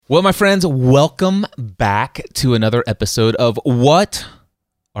Well, my friends, welcome back to another episode of What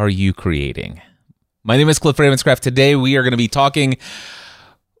Are You Creating? My name is Cliff Ravenscraft. Today we are going to be talking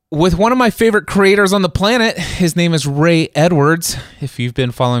with one of my favorite creators on the planet. His name is Ray Edwards. If you've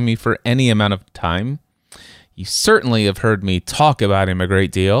been following me for any amount of time, you certainly have heard me talk about him a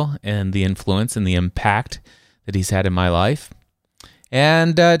great deal and the influence and the impact that he's had in my life.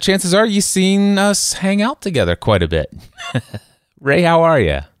 And chances are you've seen us hang out together quite a bit. Ray, how are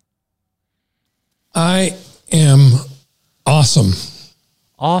you? I am awesome.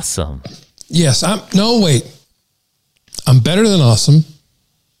 Awesome. Yes, I'm better than awesome.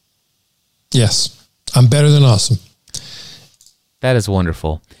 Yes, I'm better than awesome. That is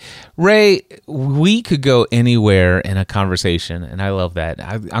wonderful. Ray, we could go anywhere in a conversation, and I love that.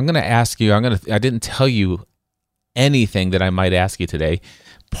 I'm going to ask you, I didn't tell you anything that I might ask you today,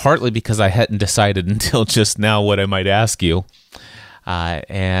 partly because I hadn't decided until just now what I might ask you.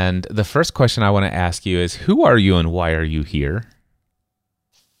 And the first question I want to ask you is, who are you and why are you here?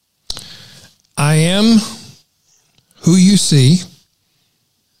 I am who you see,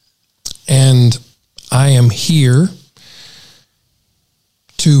 and I am here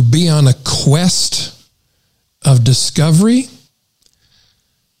to be on a quest of discovery,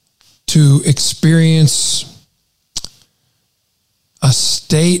 to experience a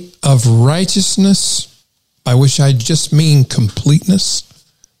state of righteousness, by which I just mean completeness,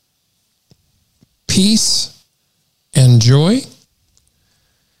 peace, and joy,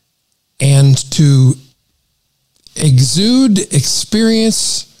 and to exude,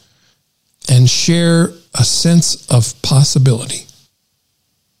 experience, and share a sense of possibility.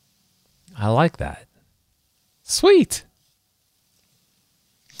 I like that. Sweet.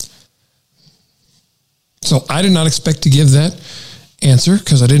 So I did not expect to give that answer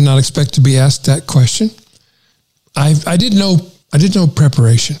because I did not expect to be asked that question. I did no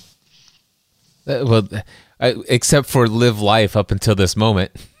preparation. Except for live life up until this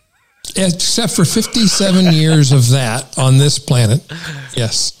moment. Except for 57 years of that on this planet.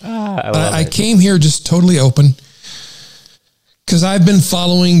 Yes. I came here just totally open because I've been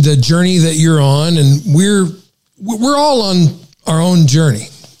following the journey that you're on, and we're all on our own journey.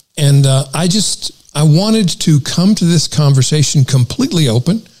 And I wanted to come to this conversation completely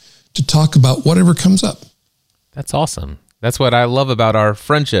open to talk about whatever comes up. That's awesome. That's what I love about our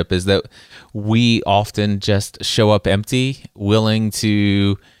friendship, is that we often just show up empty, willing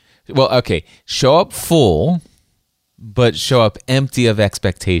to, show up full, but show up empty of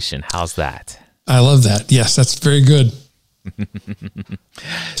expectation. How's that? I love that. Yes, that's very good.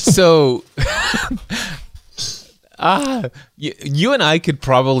 So, you and I could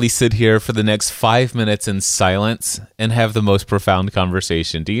probably sit here for the next 5 minutes in silence and have the most profound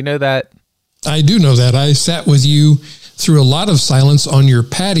conversation. Do you know that? I do know that. I sat with you through a lot of silence on your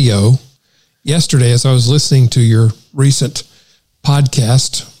patio yesterday as I was listening to your recent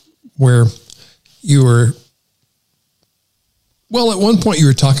podcast where you were, at one point you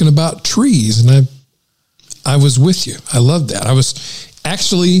were talking about trees, and I was with you. I loved that. I was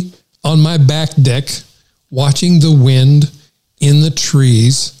actually on my back deck watching the wind in the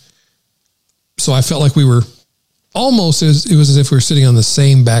trees. So I felt like we were almost, it was as if we were sitting on the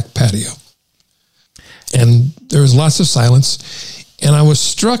same back patio. And there was lots of silence. And I was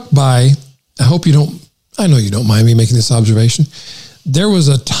struck by, I know you don't mind me making this observation. There was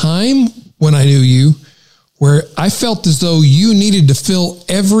a time when I knew you where I felt as though you needed to fill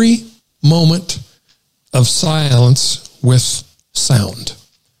every moment of silence with sound.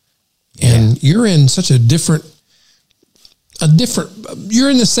 And you're in such you're in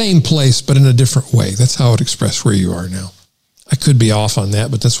the same place, but in a different way. That's how I would express where you are now. I could be off on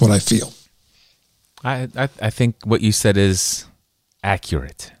that, but that's what I feel. I think what you said is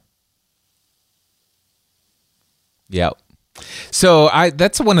accurate. Yeah. So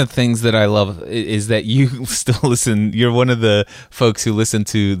that's one of the things that I love is that you still listen. You're one of the folks who listen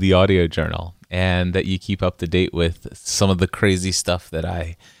to the audio journal, and that you keep up to date with some of the crazy stuff that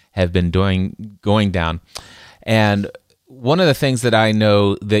I have been going down. And one of the things that I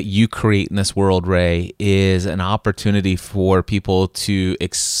know that you create in this world, Ray, is an opportunity for people to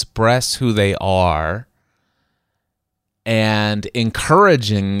express who they are and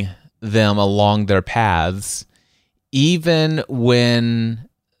encouraging them along their paths, even when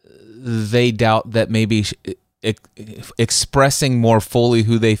they doubt that maybe expressing more fully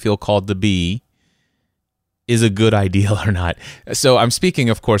who they feel called to be is a good idea or not. So I'm speaking,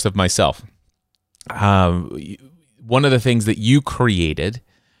 of course, of myself. One of the things that you created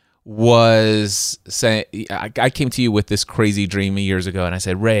was saying, I came to you with this crazy dream years ago, and I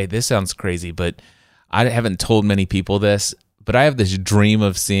said, Ray, this sounds crazy, but I haven't told many people this, but I have this dream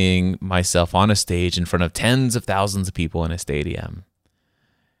of seeing myself on a stage in front of tens of thousands of people in a stadium.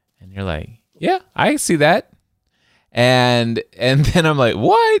 And you're like, yeah, I see that. And then I'm like,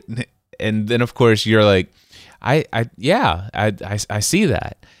 what? And then of course you're like, I see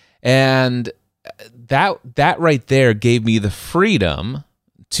that. And that right there gave me the freedom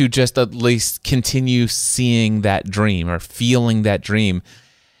to just at least continue seeing that dream or feeling that dream.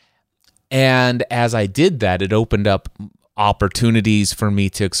 And as I did that, it opened up opportunities for me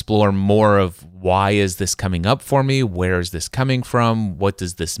to explore more of why is this coming up for me? Where is this coming from? What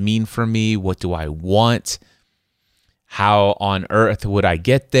does this mean for me? What do I want? How on earth would I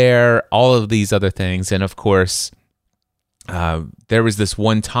get there? All of these other things. And of course, there was this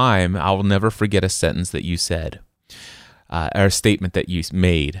one time, I will never forget a sentence that you said, or a statement that you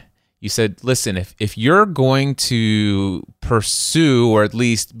made. You said, listen, if you're going to pursue or at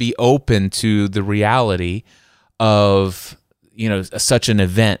least be open to the reality of, such an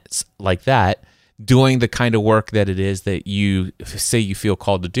event like that, doing the kind of work that it is that you say you feel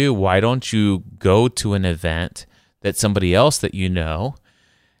called to do, why don't you go to an event that somebody else that you know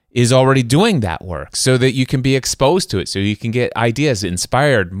is already doing that work so that you can be exposed to it, so you can get ideas,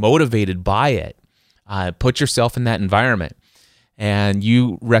 inspired, motivated by it, put yourself in that environment. And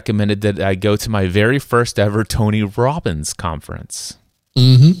you recommended that I go to my very first ever Tony Robbins conference.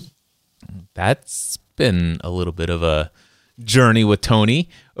 Mm-hmm. That's been a little bit of a journey with Tony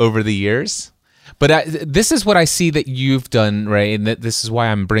over the years. But this is what I see that you've done, Ray, and this is why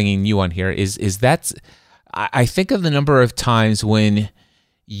I'm bringing you on here, is that I think of the number of times when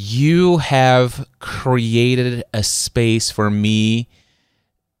you have created a space for me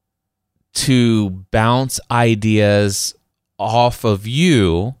to bounce ideas off of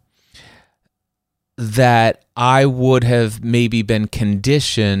you that I would have maybe been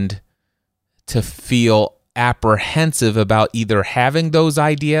conditioned to feel apprehensive about either having those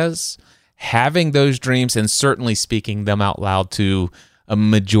ideas, having those dreams, and certainly speaking them out loud to a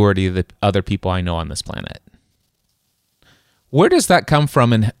majority of the other people I know on this planet. Where does that come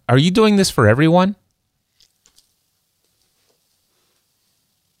from, and are you doing this for everyone?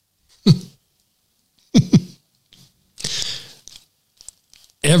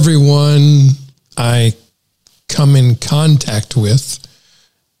 Everyone I come in contact with,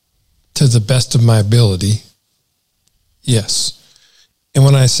 to the best of my ability, yes. And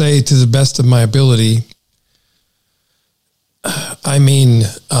when I say to the best of my ability, I mean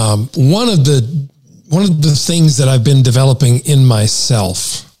one of the things that I've been developing in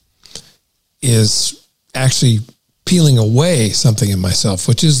myself is actually peeling away something in myself,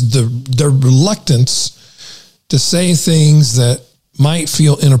 which is the reluctance to say things that might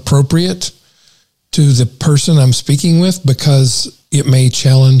feel inappropriate to the person I'm speaking with because it may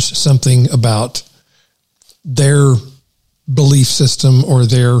challenge something about their belief system or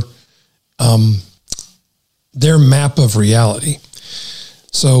their map of reality.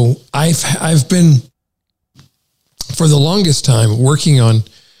 So I've been, for the longest time, working on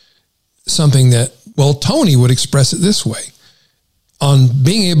something that, well, Tony would express it this way, on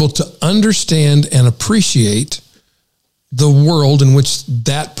being able to understand and appreciate the world in which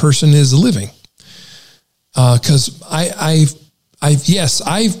that person is living. Because I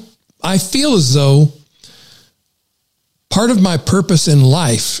feel as though part of my purpose in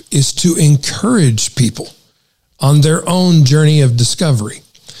life is to encourage people on their own journey of discovery.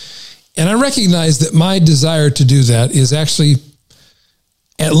 And I recognize that my desire to do that is actually,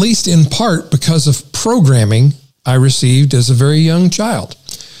 at least in part, because of programming I received as a very young child.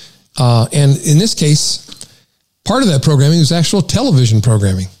 And in this case, part of that programming was actual television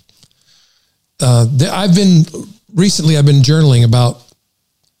programming. I've been journaling about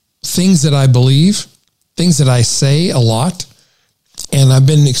things that I believe, things that I say a lot, and I've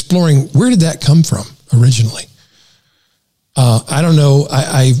been exploring, where did that come from originally? I don't know.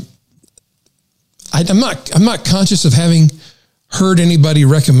 I'm not conscious of having heard anybody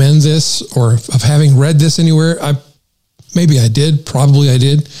recommend this or of having read this anywhere. Maybe I did, probably I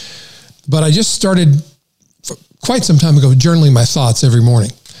did, but I just started quite some time ago journaling my thoughts every morning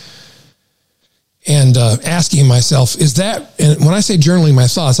and asking myself, and when I say journaling my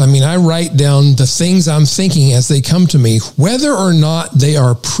thoughts, I mean, I write down the things I'm thinking as they come to me, whether or not they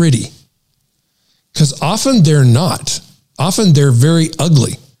are pretty, because often they're not. Often they're very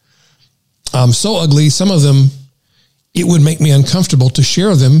ugly. So ugly, some of them, it would make me uncomfortable to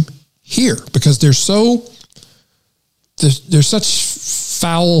share them here because there's such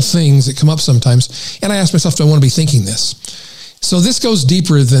foul things that come up sometimes. And I ask myself, do I want to be thinking this? So this goes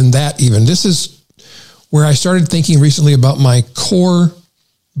deeper than that even. This is where I started thinking recently about my core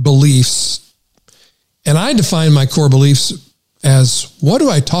beliefs. And I define my core beliefs as what do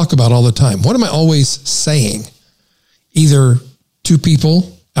I talk about all the time? What am I always saying? Either to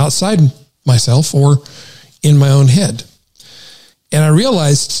people outside myself or in my own head. And I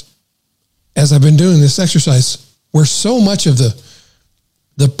realized as I've been doing this exercise, where so much of the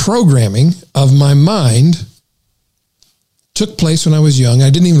programming of my mind took place when I was young, I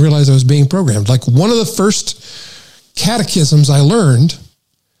didn't even realize I was being programmed. Like one of the first catechisms I learned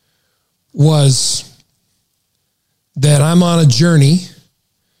was that I'm on a journey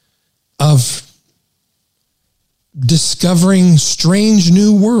of discovering strange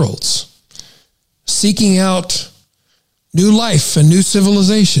new worlds, seeking out new life and new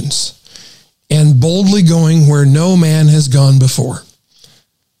civilizations, and boldly going where no man has gone before.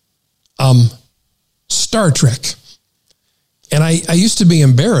 Star Trek. And I used to be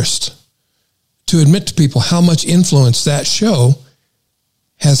embarrassed to admit to people how much influence that show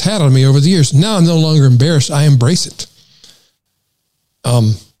has had on me over the years. Now I'm no longer embarrassed. I embrace it.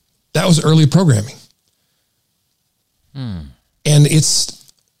 That was early programming. And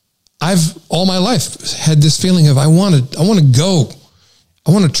I've all my life had this feeling of I want to go.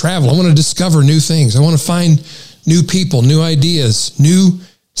 I want to travel. I want to discover new things. I want to find new people, new ideas, new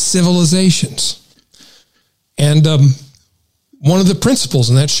civilizations. And one of the principles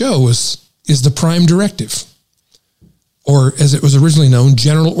in that show is the prime directive, or as it was originally known,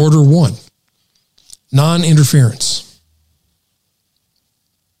 General Order 1, non-interference.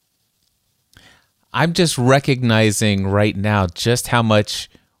 I'm just recognizing right now just how much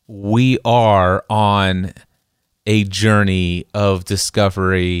we are on a journey of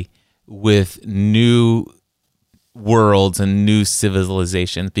discovery with new worlds and new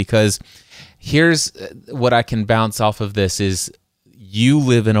civilizations, because here's what I can bounce off of this is you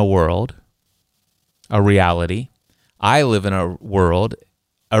live in a world, a reality. I live in a world,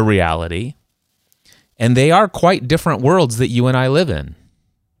 a reality. And they are quite different worlds that you and I live in.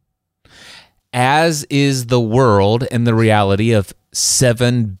 As is the world and the reality of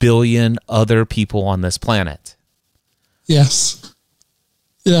 7 billion other people on this planet. Yes.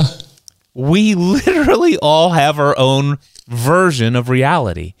 Yeah. We literally all have our own version of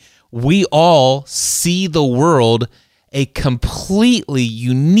reality. We all see the world a completely,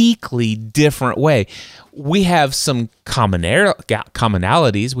 uniquely different way. We have some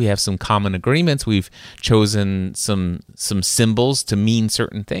commonalities. We have some common agreements. We've chosen some symbols to mean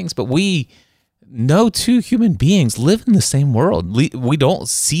certain things, but we no two human beings live in the same world. We don't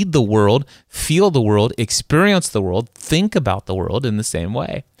see the world, feel the world, experience the world, think about the world in the same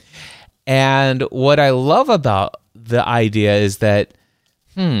way. And what I love about the idea is that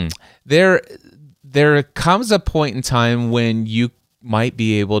there comes a point in time when you might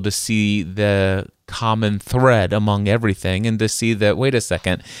be able to see the common thread among everything and to see that, wait a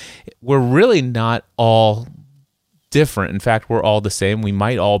second, we're really not all different. In fact, we're all the same. We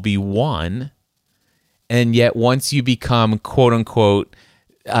might all be one. And yet once you become, quote unquote,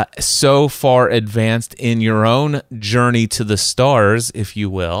 so far advanced in your own journey to the stars, if you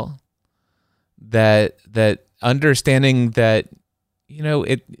will, that understanding that,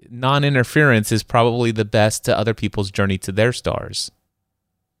 non-interference is probably the best to other people's journey to their stars.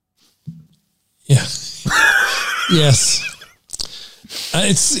 Yeah. Yes.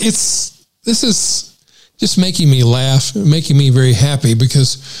 This is just making me laugh, making me very happy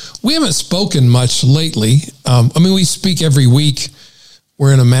because we haven't spoken much lately. We speak every week.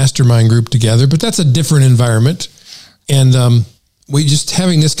 We're in a mastermind group together, but that's a different environment. And we just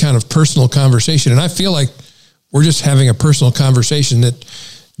having this kind of personal conversation. And I feel like we're just having a personal conversation that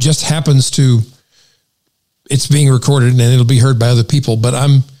just happens to, it's being recorded and it'll be heard by other people. But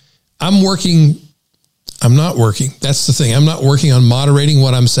I'm not working. That's the thing. I'm not working on moderating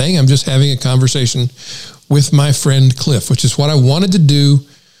what I'm saying. I'm just having a conversation with my friend Cliff, which is what I wanted to do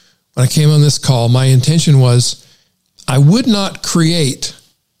when I came on this call. My intention was I would not create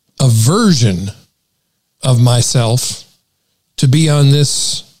a version of myself to be on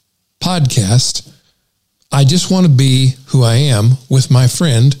this podcast. I just want to be who I am with my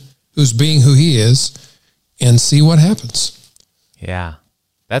friend who's being who he is and see what happens. Yeah,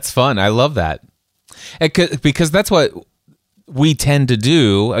 that's fun. I love that. Because that's what we tend to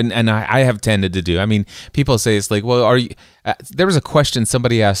do, and I have tended to do. I mean, people say it's like, well, are you? There was a question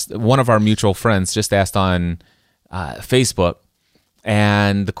somebody asked, one of our mutual friends just asked on Facebook,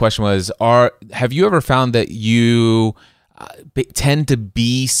 and the question was, have you ever found that you tend to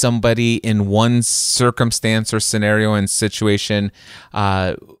be somebody in one circumstance or scenario and situation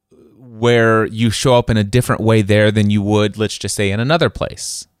where you show up in a different way there than you would, let's just say, in another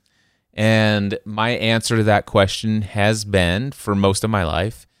place? And my answer to that question has been, for most of my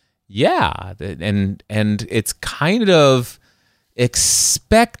life, yeah. And it's kind of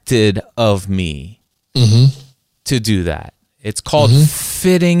expected of me to do that. It's called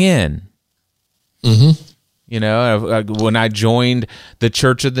fitting in. You know, when I joined the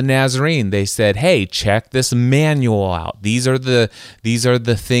Church of the Nazarene, they said, "Hey, check this manual out. These are the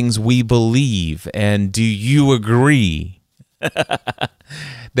things we believe, and do you agree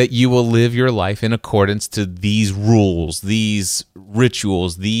that you will live your life in accordance to these rules, these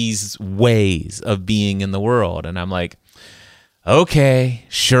rituals, these ways of being in the world?" And I'm like, "Okay,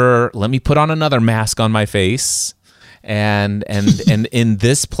 sure. Let me put on another mask on my face." And in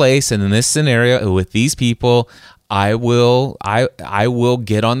this place and in this scenario with these people, I will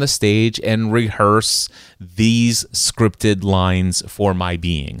get on the stage and rehearse these scripted lines for my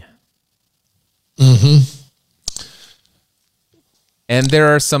being. And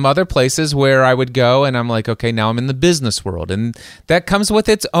there are some other places where I would go and I'm like, okay, now I'm in the business world, and that comes with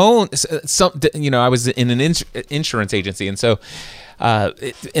its own. I was in an insurance agency, and so.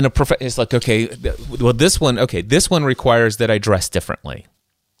 It's like, okay, well, this one requires that I dress differently,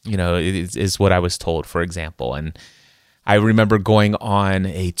 is what I was told, for example. And I remember going on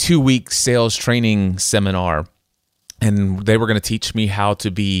a 2-week sales training seminar, and they were going to teach me how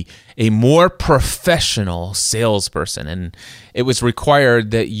to be a more professional salesperson. And it was required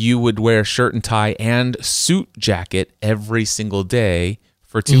that you would wear shirt and tie and suit jacket every single day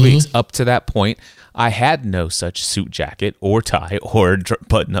for 2 weeks. Up to that point, I had no such suit jacket or tie or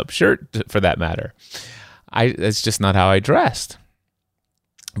button-up shirt, for that matter. It's just not how I dressed.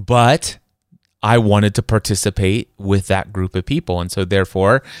 But I wanted to participate with that group of people. And so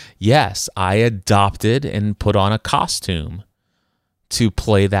therefore, yes, I adopted and put on a costume to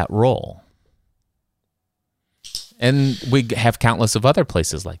play that role. And we have countless of other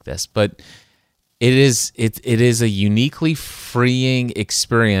places like this, but it is a uniquely freeing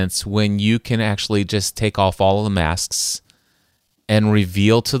experience when you can actually just take off all of the masks and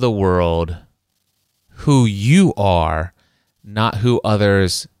reveal to the world who you are, not who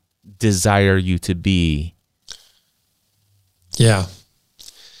others desire you to be. Yeah.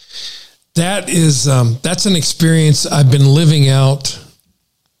 That's an experience I've been living out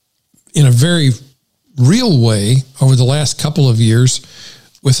in a very real way over the last couple of years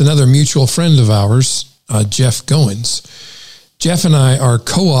with another mutual friend of ours, Jeff Goins. Jeff and I are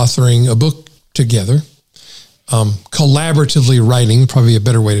co-authoring a book together, collaboratively writing, probably a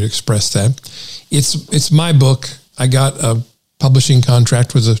better way to express that. It's my book. I got a publishing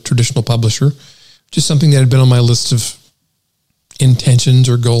contract with a traditional publisher, just something that had been on my list of intentions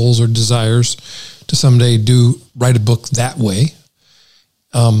or goals or desires to someday write a book that way.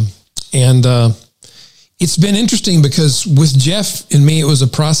 It's been interesting because with Jeff and me, it was a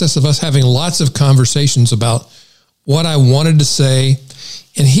process of us having lots of conversations about what I wanted to say.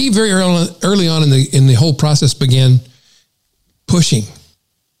 And he very early on in the whole process began pushing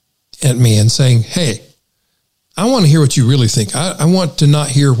at me and saying, "Hey, I want to hear what you really think. I want to not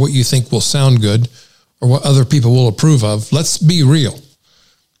hear what you think will sound good or what other people will approve of. Let's be real."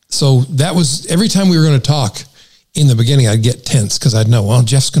 So that was every time we were going to talk in the beginning, I'd get tense because I'd know, well,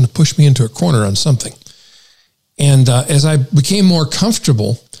 Jeff's going to push me into a corner on something. And as I became more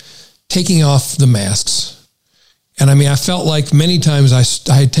comfortable taking off the masks, and I mean, I felt like many times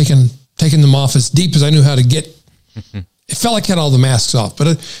I had taken them off as deep as I knew how to get. It felt like I had all the masks off,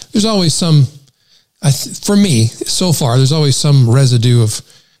 but there's always some, for me, so far, there's always some residue of,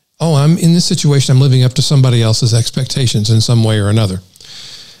 oh, I'm in this situation, I'm living up to somebody else's expectations in some way or another.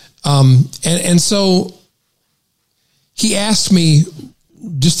 And so he asked me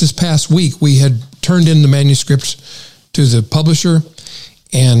just this past week, we had turned in the manuscript to the publisher,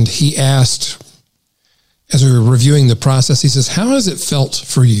 and he asked, as we were reviewing the process, he says, "How has it felt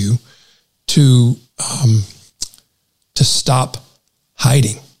for you to stop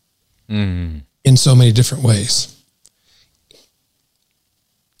hiding in so many different ways?"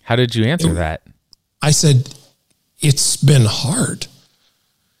 How did you answer that? I said, "It's been hard.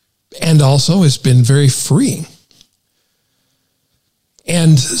 And also it's been very freeing."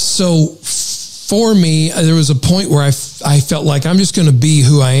 And so for me, there was a point where I felt like I'm just going to be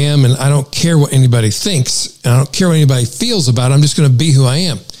who I am, and I don't care what anybody thinks, and I don't care what anybody feels about it. I'm just going to be who I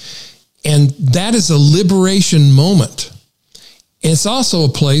am. And that is a liberation moment. And it's also a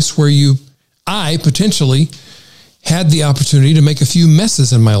place where I potentially had the opportunity to make a few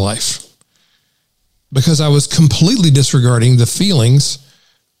messes in my life because I was completely disregarding the feelings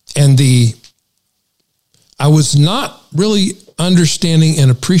and I was not really understanding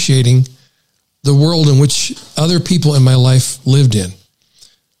and appreciating the world in which other people in my life lived in,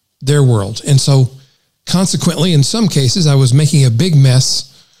 their world. And so consequently, in some cases, I was making a big mess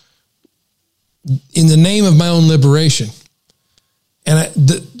in the name of my own liberation. And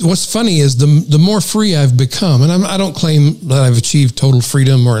what's funny is the more free I've become, and I don't claim that I've achieved total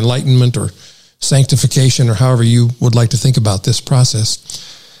freedom or enlightenment or sanctification or however you would like to think about this process.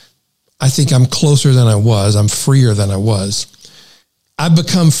 I think I'm closer than I was. I'm freer than I was. I've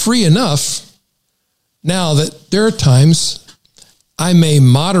become free enough now that there are times I may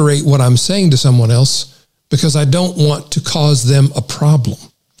moderate what I'm saying to someone else because I don't want to cause them a problem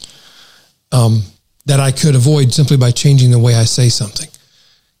that I could avoid simply by changing the way I say something.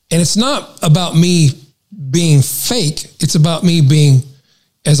 And it's not about me being fake. It's about me being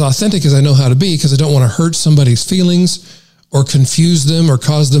as authentic as I know how to be, because I don't want to hurt somebody's feelings or confuse them or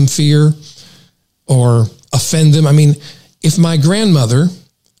cause them fear or offend them. I mean, if my grandmother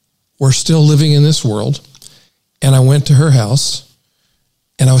were still living in this world and I went to her house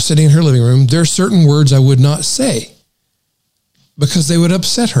and I was sitting in her living room, there are certain words I would not say because they would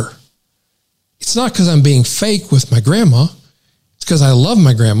upset her. It's not because I'm being fake with my grandma. It's because I love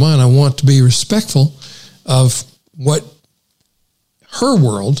my grandma and I want to be respectful of what her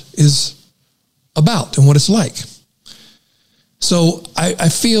world is about and what it's like. So I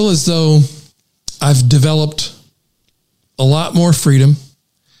feel as though I've developed a lot more freedom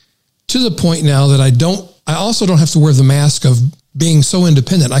to the point now that I also don't have to wear the mask of being so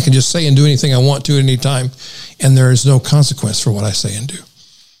independent. I can just say and do anything I want to at any time, and there is no consequence for what I say and do.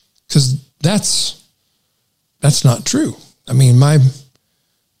 Because that's not true. I mean,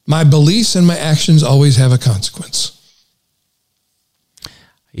 my beliefs and my actions always have a consequence.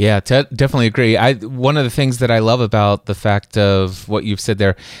 Yeah, definitely agree. One of the things that I love about the fact of what you've said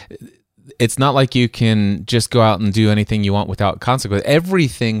there, it's not like you can just go out and do anything you want without consequence.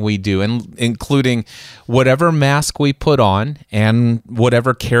 Everything we do, and including whatever mask we put on and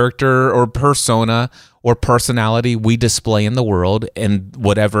whatever character or persona or personality we display in the world, and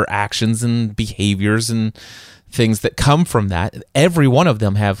whatever actions and behaviors and things that come from that, every one of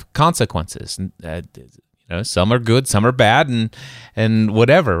them have consequences. Some are good, some are bad, and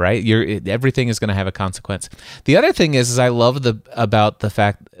whatever, right? Everything is going to have a consequence. The other thing is I love about the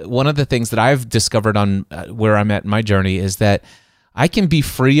fact, one of the things that I've discovered on where I'm at in my journey is that I can be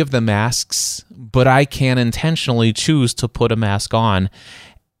free of the masks, but I can intentionally choose to put a mask on.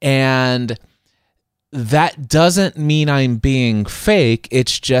 And that doesn't mean I'm being fake.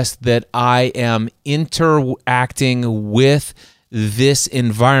 It's just that I am interacting with this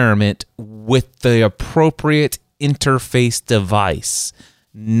environment with the appropriate interface device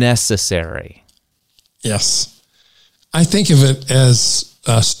necessary. Yes. I think of it as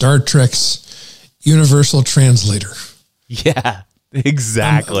Star Trek's universal translator. Yeah,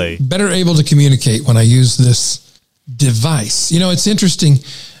 exactly. I'm better able to communicate when I use this device. It's interesting.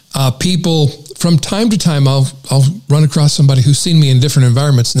 People, from time to time, I'll run across somebody who's seen me in different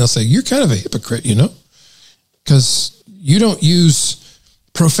environments, and they'll say, "You're kind of a hypocrite, because you don't use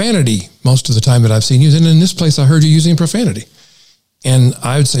profanity most of the time that I've seen you. And in this place, I heard you using profanity." And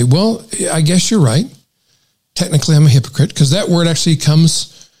I would say, well, I guess you're right. Technically, I'm a hypocrite, because that word actually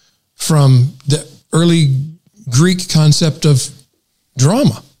comes from the early Greek concept of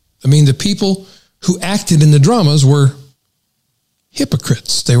drama. I mean, the people who acted in the dramas were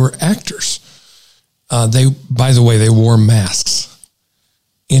hypocrites. They were actors. By the way, they wore masks,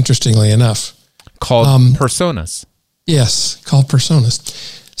 interestingly enough. Called personas. Yes, called personas.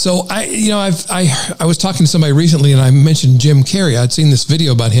 So I was talking to somebody recently, and I mentioned Jim Carrey. I'd seen this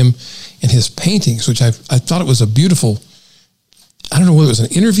video about him and his paintings, which I thought it was a beautiful, I don't know whether it was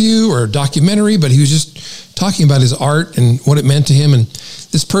an interview or a documentary, but he was just talking about his art and what it meant to him. And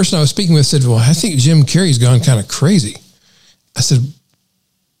this person I was speaking with said, "Well, I think Jim Carrey's gone kind of crazy." I said,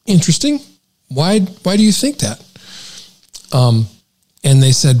 "Interesting. Why do you think that?" And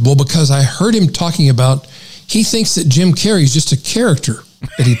they said, "Well, because I heard him talking about, he thinks that Jim Carrey is just a character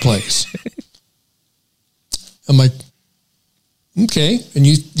that he plays." I'm like, okay. And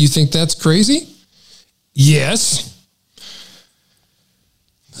you think that's crazy? Yes.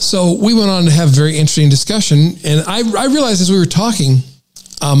 So we went on to have a very interesting discussion. And I realized as we were talking,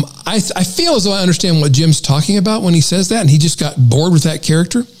 I feel as though I understand what Jim's talking about when he says that, and he just got bored with that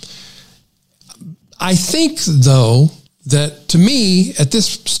character. I think, though, that to me, at this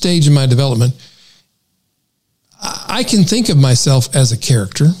stage in my development, I can think of myself as a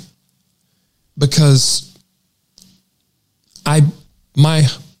character because my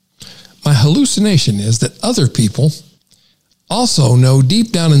hallucination is that other people also know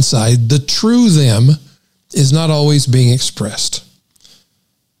deep down inside the true them is not always being expressed.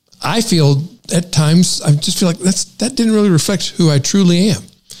 I feel at times, I just feel like that didn't really reflect who I truly am.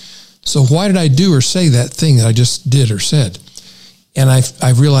 So why did I do or say that thing that I just did or said? And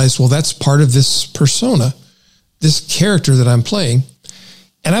I realized, well, that's part of this persona, this character that I'm playing.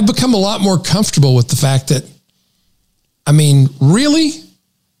 And I've become a lot more comfortable with the fact that, I mean, really,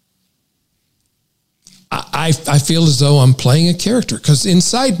 I feel as though I'm playing a character, because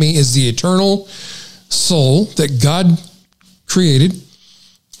inside me is the eternal soul that God created,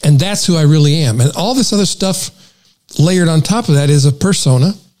 and that's who I really am. And all this other stuff layered on top of that is a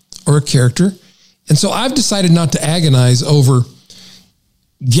persona or a character. And so I've decided not to agonize over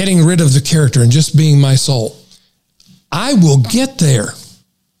getting rid of the character and just being my soul. I will get there.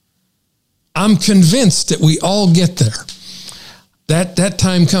 I'm convinced that we all get there. That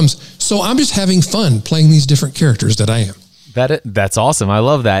time comes. So I'm just having fun playing these different characters that I am. That's awesome. I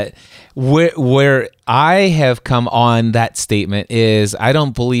love that. Where I have come on that statement is I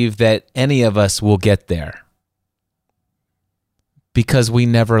don't believe that any of us will get there, because we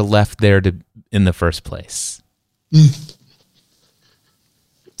never left there in the first place.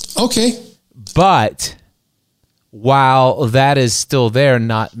 Okay. But while that is still there,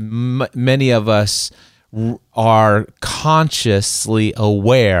 not many of us are consciously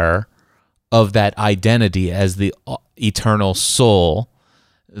aware of that identity as the eternal soul.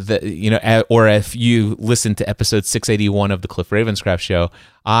 That, you know, or if you listen to episode 681 of the Cliff Ravenscraft Show,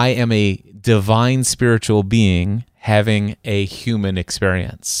 I am a divine spiritual being having a human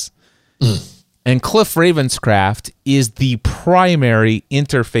experience. And Cliff Ravenscraft is the primary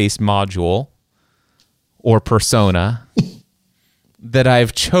interface module or persona that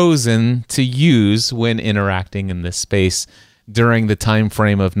I've chosen to use when interacting in this space during the time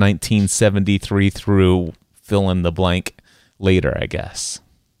frame of 1973 through fill in the blank later, I guess.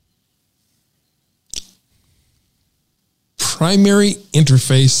 Primary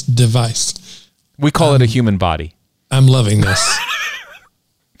interface device. We call it a human body. I'm loving this.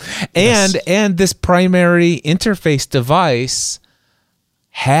 And this primary interface device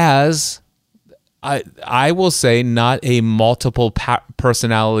has, I will say, not a multiple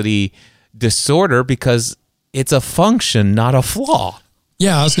personality disorder, because it's a function, not a flaw.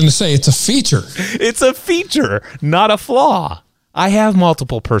 Yeah, I was going to say it's a feature. It's a feature, not a flaw. I have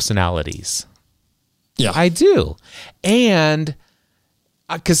multiple personalities. Yeah, I do. And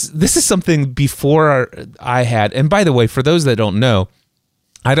because this is something before I had, and by the way, for those that don't know,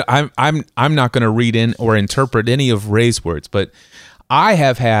 I'm not going to read in or interpret any of Ray's words, but I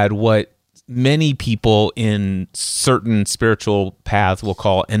have had what many people in certain spiritual paths will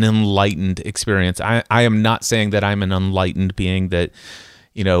call an enlightened experience. I am not saying that I'm an enlightened being that,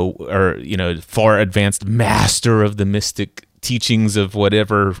 far advanced master of the mystic teachings of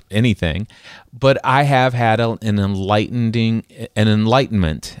whatever, anything, but I have had an enlightenment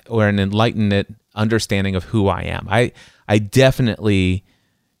or an enlightened understanding of who I am. I definitely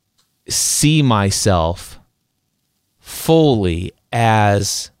see myself fully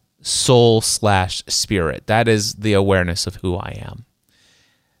as soul/spirit. That is the awareness of who I am.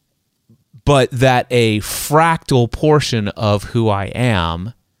 But that a fractal portion of who I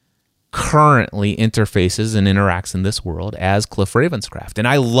am currently interfaces and interacts in this world as Cliff Ravenscraft. And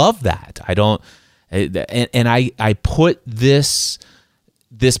I love that. I put this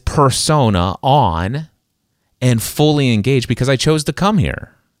persona on and fully engage because I chose to come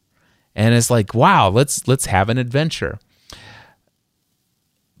here. And it's like, wow, let's have an adventure.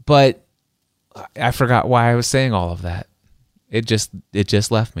 But I forgot why I was saying all of that. It just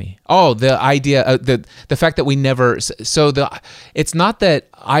left me. Oh, the idea, the fact that we never. It's not that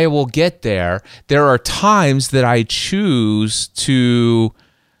I will get there. There are times that I choose to.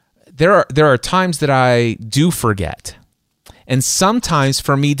 There are times that I do forget, and sometimes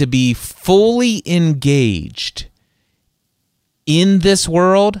for me to be fully engaged in this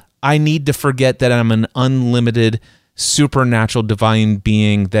world, I need to forget that I'm an unlimited, supernatural, divine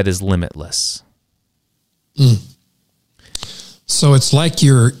being that is limitless. So it's like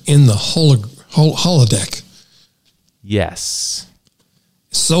you're in the holodeck. Yes.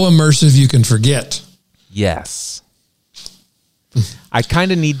 So immersive you can forget. Yes. I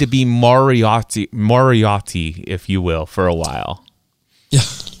kind of need to be Moriarty, if you will, for a while. Yeah.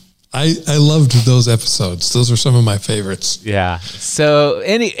 I loved those episodes. Those were some of my favorites. Yeah. So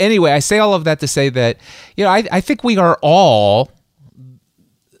anyway, I say all of that to say that, I think we are all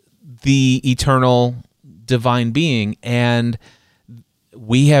the eternal divine being, and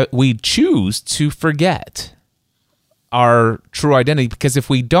we choose to forget our true identity, because if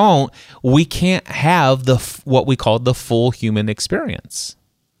we don't, we can't have what we call the full human experience.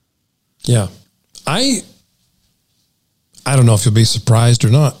 Yeah. I don't know if you'll be surprised or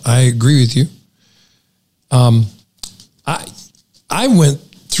not. I agree with you. I went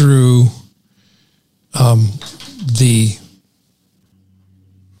through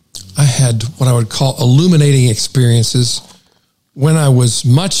I had what I would call illuminating experiences when I was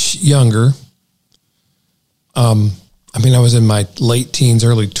much younger, I was in my late teens,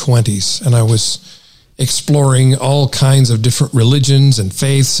 early 20s, and I was exploring all kinds of different religions and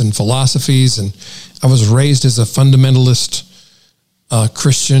faiths and philosophies. And I was raised as a fundamentalist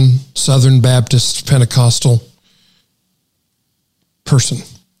Christian, Southern Baptist, Pentecostal person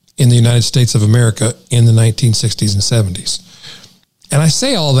in the United States of America in the 1960s and 70s. And I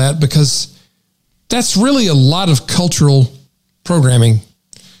say all that because that's really a lot of cultural programming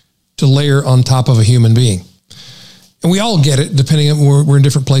to layer on top of a human being. And we all get it, depending on we're in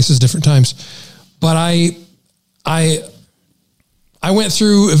different places, different times. But I went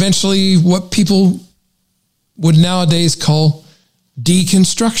through eventually what people would nowadays call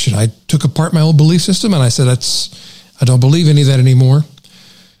deconstruction. I took apart my old belief system and I said, I don't believe any of that anymore.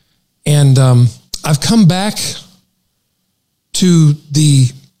 And I've come back to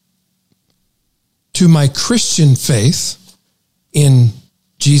my Christian faith in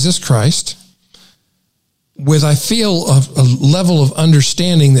Jesus Christ with, I feel, a level of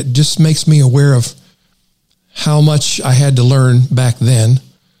understanding that just makes me aware of how much I had to learn back then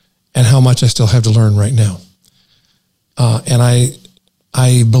and how much I still have to learn right now. And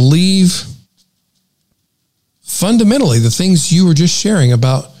I believe fundamentally the things you were just sharing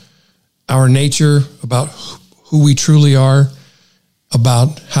about our nature, about who we truly are,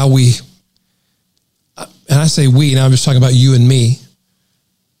 about how we, and I say we, now I'm just talking about you and me,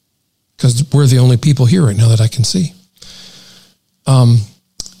 because we're the only people here right now that I can see. Trying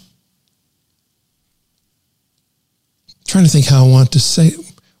to think how I want to say it.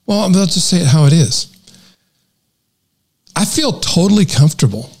 Well, I'm about to say it how it is. I feel totally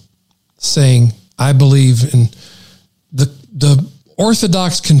comfortable saying I believe in the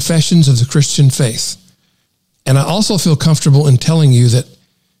orthodox confessions of the Christian faith. And I also feel comfortable in telling you that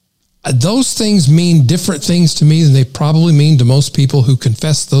those things mean different things to me than they probably mean to most people who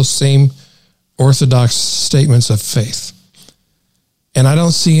confess those same orthodox statements of faith. And I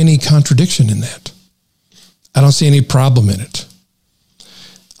don't see any contradiction in that. I don't see any problem in it.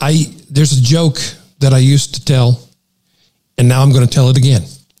 There's a joke that I used to tell, and now I'm going to tell it again.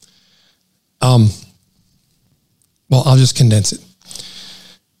 Well, I'll just condense it.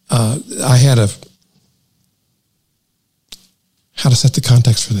 I had how to set the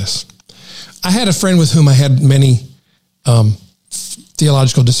context for this. I had a friend with whom I had many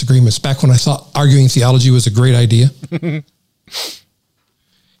theological disagreements back when I thought arguing theology was a great idea.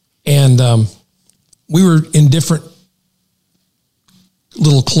 And we were in different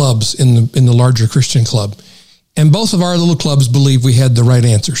little clubs in the larger Christian club. And both of our little clubs believed we had the right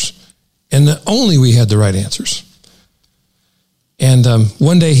answers. And that only we had the right answers. And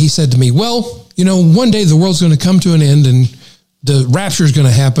one day he said to me, well, one day the world's going to come to an end and the rapture is going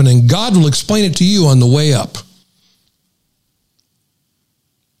to happen and God will explain it to you on the way up.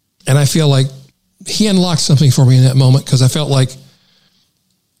 And I feel like he unlocked something for me in that moment, because I felt like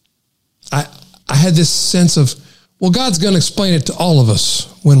I had this sense of, well, God's going to explain it to all of us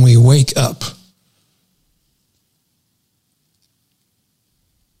when we wake up.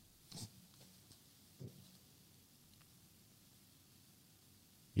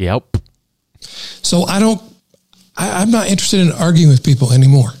 Yep. So I'm not interested in arguing with people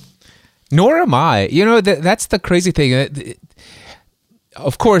anymore. Nor am I. That's the crazy thing.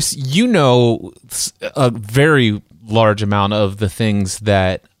 Of course, a very large amount of the things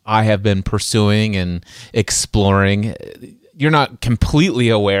that I have been pursuing and exploring. You're not completely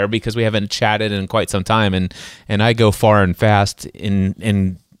aware because we haven't chatted in quite some time, and I go far and fast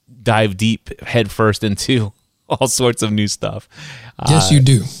and dive deep headfirst into all sorts of new stuff. Yes, you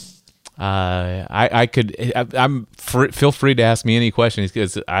do. Feel free to ask me any questions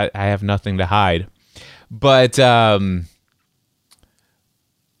because I have nothing to hide. But the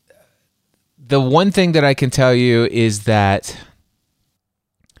one thing that I can tell you is that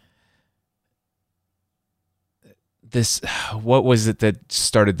what was it that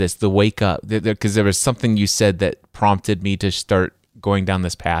started this? The wake up, because there was something you said that prompted me to start going down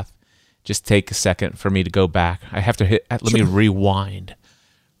this path. Just take a second for me to go back. I have to let me rewind.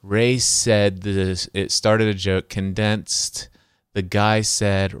 Ray said this, it started a joke, condensed. The guy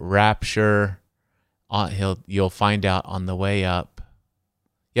said, rapture, you'll find out on the way up.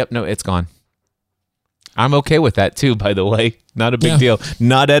 Yep, no, it's gone. I'm okay with that too, by the way. Not a big deal.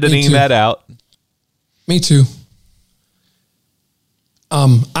 Not editing that out. Me too.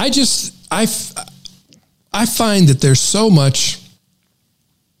 I find that there's so much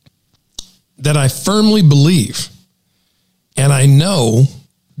that I firmly believe, and I know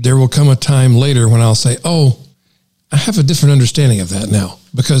there will come a time later when I'll say, oh, I have a different understanding of that now,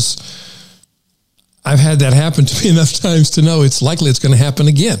 because I've had that happen to me enough times to know it's likely it's going to happen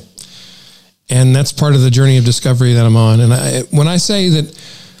again. And that's part of the journey of discovery that I'm on. And when I say that,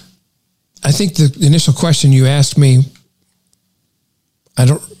 I think the initial question you asked me,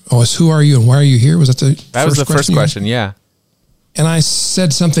 is who are you and why are you here? Was that the first question? That was the first question, yeah. And I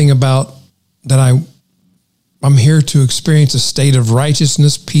said something about that I'm here to experience a state of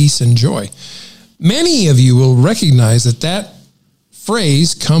righteousness, peace, and joy. Many of you will recognize that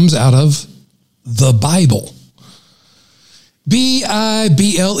phrase comes out of the Bible.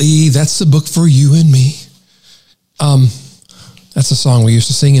 Bible, that's the book for you and me. That's a song we used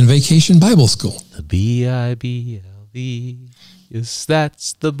to sing in Vacation Bible School. The Bible, yes,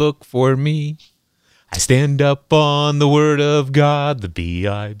 that's the book for me. I stand up on the word of God, the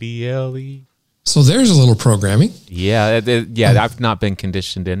Bible. So there's a little programming. Yeah, I've not been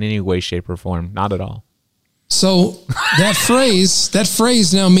conditioned in any way, shape, or form. Not at all. So that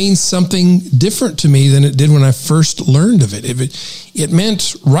phrase now means something different to me than it did when I first learned of it. It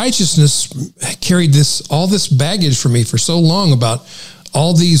meant righteousness carried all this baggage for me for so long about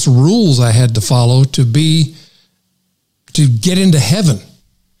all these rules I had to follow to get into heaven.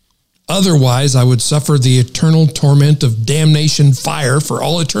 Otherwise, I would suffer the eternal torment of damnation fire for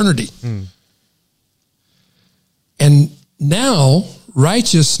all eternity. And now,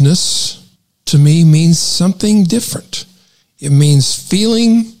 righteousness to me means something different. It means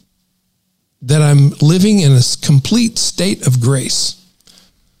feeling that I'm living in a complete state of grace.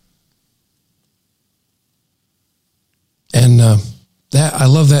 And I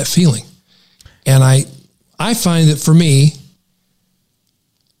love that feeling. And I find that for me,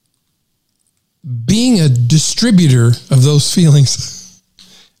 being a distributor of those feelings,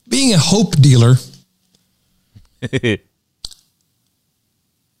 being a hope dealer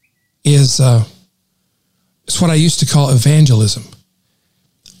is it's what I used to call evangelism.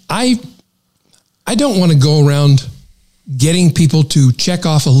 I don't want to go around getting people to check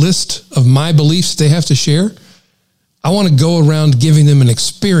off a list of my beliefs they have to share. I want to go around giving them an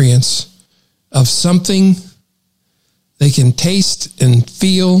experience of something they can taste and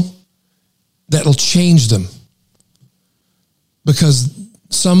feel that'll change them, because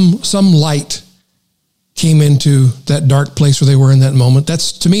some light came into that dark place where they were in that moment.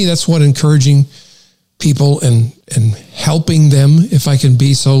 To me, that's what encouraging people and helping them, if I can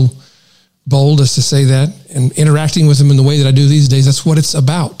be so bold as to say that, and interacting with them in the way that I do these days, that's what it's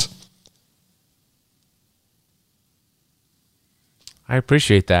about. I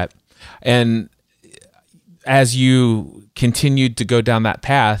appreciate that. And as you continued to go down that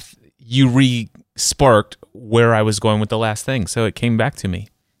path, you re-sparked where I was going with the last thing. So it came back to me.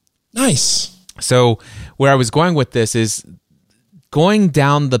 Nice. So where I was going with this is going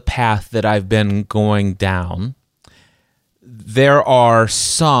down the path that I've been going down. There are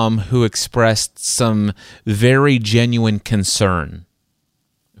some who expressed some very genuine concern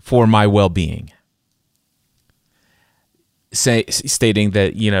for my well-being, stating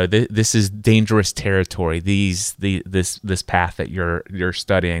that, this is dangerous territory. This path that you're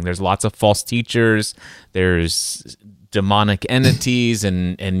studying. There's lots of false teachers. There's demonic entities,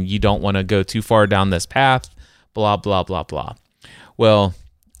 and you don't want to go too far down this path. Blah blah blah blah. Well,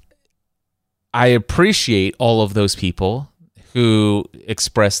 I appreciate all of those people who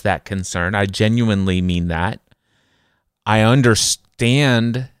express that concern. I genuinely mean that. I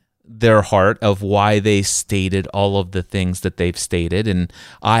understand their heart of why they stated all of the things that they've stated, and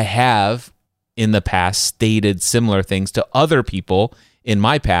I have in the past stated similar things to other people in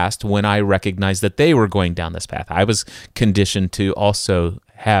my past when I recognized that they were going down this path. I was conditioned to also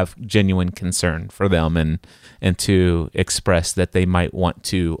have genuine concern for them and to express that they might want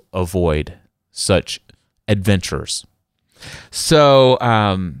to avoid such adventures. So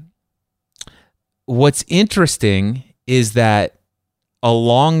what's interesting is that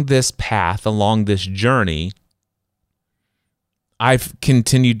along this path, along this journey, I've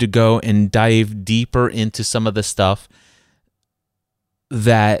continued to go and dive deeper into some of the stuff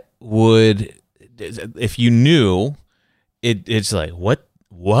that would, if you knew, it's like, what,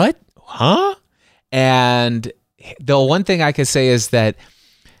 huh? And the one thing I could say is that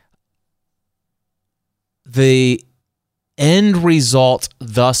the end result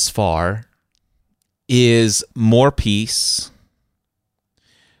thus far is more peace,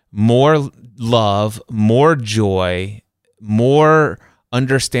 more love, more joy, more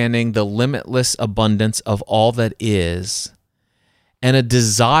understanding the limitless abundance of all that is, and a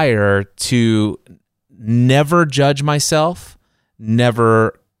desire to never judge myself,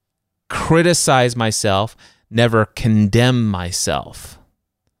 never criticize myself, never condemn myself.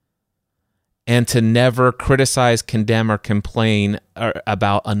 and to never criticize, condemn, or complain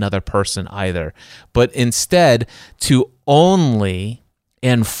about another person either, but instead to only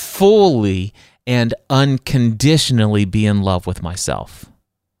and fully and unconditionally be in love with myself,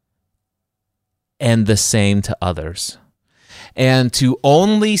 and the same to others, and to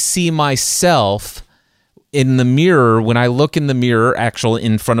only see myself in the mirror, when I look in the mirror, actually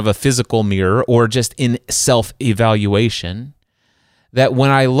in front of a physical mirror, or just in self-evaluation, that when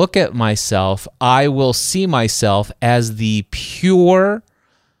I look at myself, I will see myself as the pure,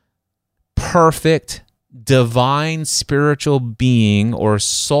 perfect, divine spiritual being or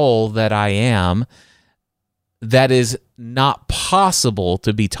soul that I am, that is not possible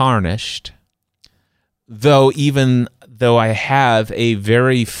to be tarnished, even though I have a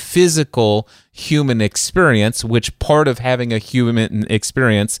very physical human experience, which part of having a human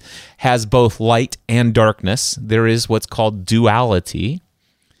experience has both light and darkness. There is what's called duality.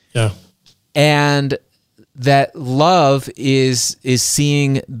 Yeah. And that love is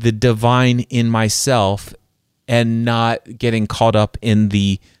seeing the divine in myself and not getting caught up in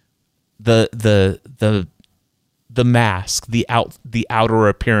the mask, the outer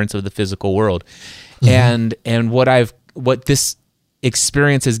appearance of the physical world. Mm-hmm. And what this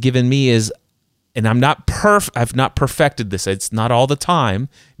experience has given me is, and I've not perfected this. It's not all the time.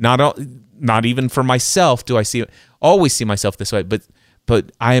 Not even for myself do I always see myself this way.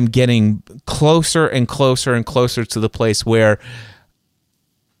 But I am getting closer and closer and closer to the place where,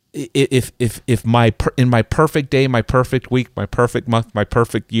 if in my perfect day, my perfect week, my perfect month, my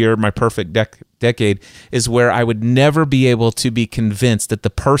perfect year, my perfect decade is where I would never be able to be convinced that the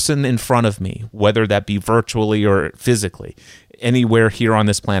person in front of me, whether that be virtually or physically, anywhere here on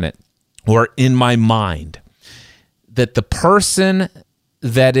this planet, or in my mind, that the person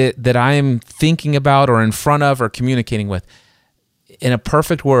that I am thinking about or in front of or communicating with, in a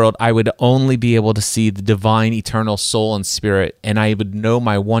perfect world, I would only be able to see the divine, eternal soul and spirit, and I would know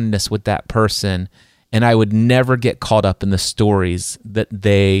my oneness with that person, and I would never get caught up in the stories that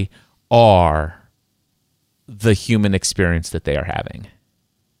they are the human experience that they are having.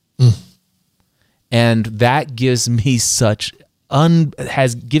 And that gives me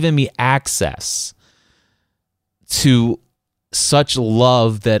has given me access to such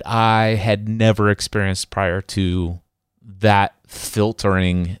love that I had never experienced prior to that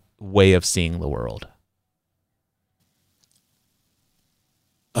filtering way of seeing the world.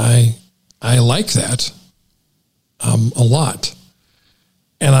 I like that a lot,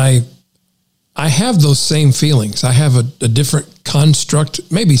 and I have those same feelings. I have a different construct,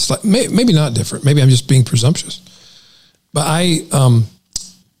 maybe not different. Maybe I'm just being presumptuous. But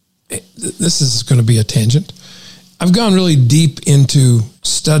this is going to be a tangent. I've gone really deep into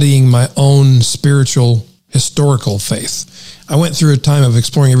studying my own spiritual historical faith. I went through a time of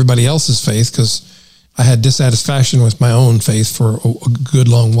exploring everybody else's faith because I had dissatisfaction with my own faith for a good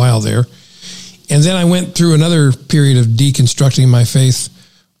long while there. And then I went through another period of deconstructing my faith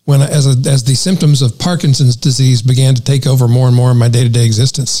when, as the symptoms of Parkinson's disease began to take over more and more in my day-to-day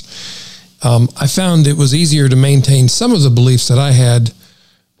existence. I found it was easier to maintain some of the beliefs that I had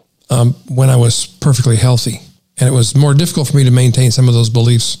when I was perfectly healthy. And it was more difficult for me to maintain some of those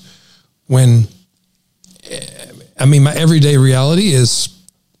beliefs when, my everyday reality is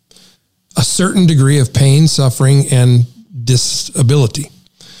a certain degree of pain, suffering, and disability.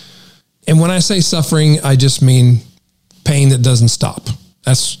 And when I say suffering, I just mean pain that doesn't stop.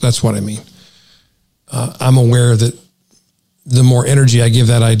 That's what I mean. I'm aware that the more energy I give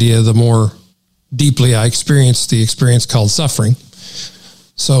that idea, the more deeply I experience the experience called suffering.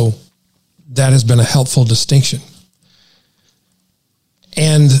 So that has been a helpful distinction.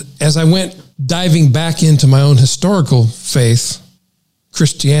 And as I went diving back into my own historical faith,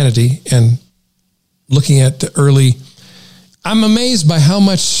 Christianity, and looking at the early, I'm amazed by how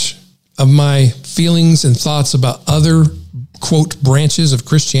much of my feelings and thoughts about other, quote, branches of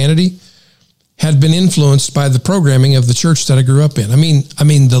Christianity had been influenced by the programming of the church that I grew up in.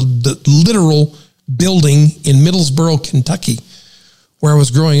 The literal building in Middlesboro, Kentucky, where I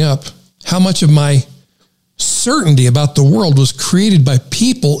was growing up, how much of my certainty about the world was created by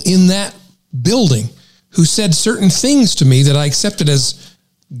people in that building who said certain things to me that I accepted as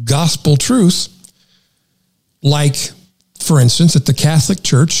gospel truth. Like, for instance, that the Catholic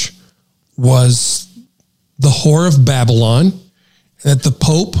Church was the whore of Babylon, and that the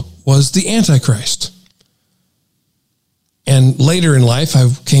Pope was the Antichrist. And later in life, I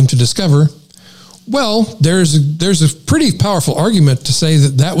came to discover, well, there's a pretty powerful argument to say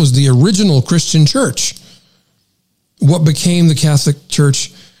that that was the original Christian church, what became the Catholic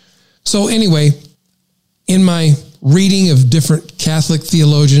Church. So anyway, in my reading of different Catholic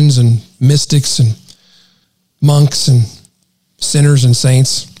theologians and mystics and monks and sinners and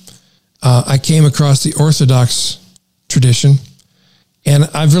saints, I came across the Orthodox tradition, and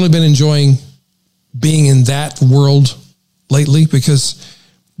I've really been enjoying being in that world lately, because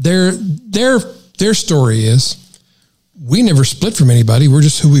their story is, we never split from anybody. We're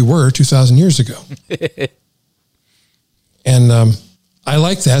just who we were 2,000 years ago. And I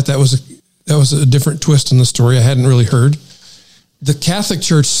like that. That was a different twist in the story I hadn't really heard. The Catholic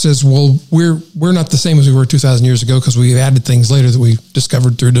Church says, well, we're not the same as we were 2,000 years ago, because we added things later that we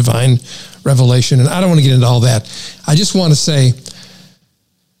discovered through divine revelation. And I don't want to get into all that. I just want to say,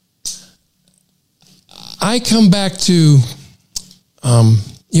 I come back to,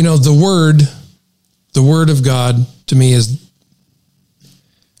 the word of God to me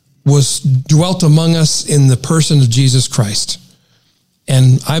was dwelt among us in the person of Jesus Christ.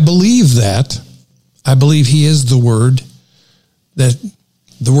 And I believe that. I believe he is the Word, that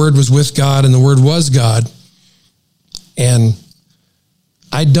the Word was with God and the Word was God. And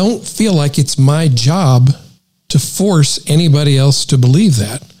I don't feel like it's my job to force anybody else to believe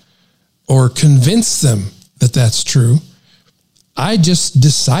that or convince them that that's true. I just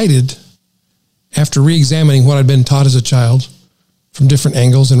decided, after re-examining what I'd been taught as a child from different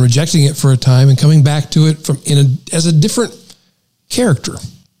angles and rejecting it for a time and coming back to it as a different character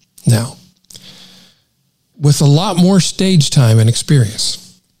now, with a lot more stage time and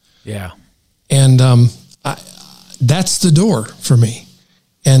experience. Yeah. And that's the door for me.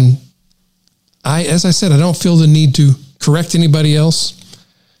 And as I said, I don't feel the need to correct anybody else.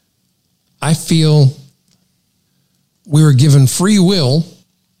 I feel we were given free will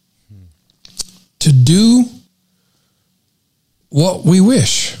to do what we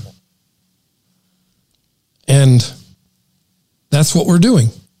wish. And that's what we're doing.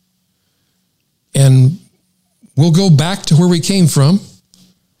 And we'll go back to where we came from,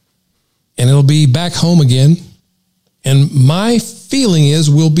 and it'll be back home again. And my feeling is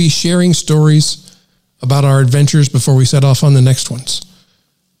we'll be sharing stories about our adventures before we set off on the next ones.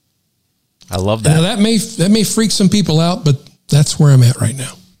 I love that. Now, that may freak some people out, but that's where I'm at right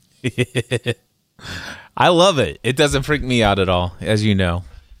now. I love it. It doesn't freak me out at all, as you know.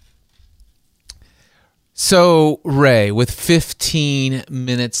 So, Ray, with 15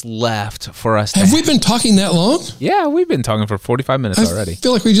 minutes left for us Have we been talking that long? Yeah, we've been talking for 45 minutes already. I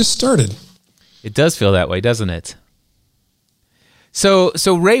feel like we just started. It does feel that way, doesn't it? So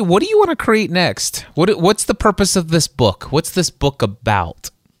Ray, what do you want to create next? What's the purpose of this book? What's this book about?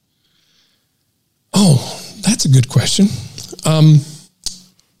 Oh, that's a good question.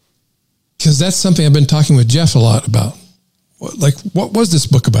 Because that's something I've been talking with Jeff a lot about. What was this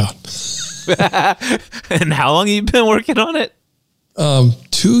book about? And how long have you been working on it?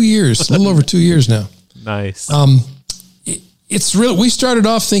 2 years, a little over 2 years now. Nice. It's real. We started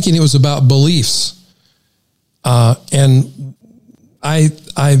off thinking it was about beliefs. And I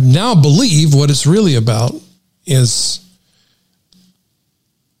now believe what it's really about is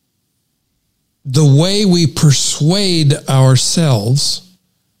the way we persuade ourselves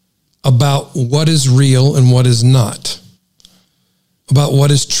about what is real and what is not, about what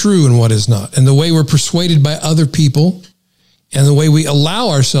is true and what is not, and the way we're persuaded by other people, and the way we allow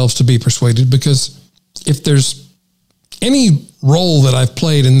ourselves to be persuaded. Because if there's any role that I've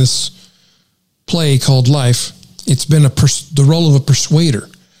played in this play called life, it's been the role of a persuader.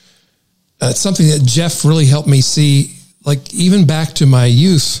 It's something that Jeff really helped me see, like even back to my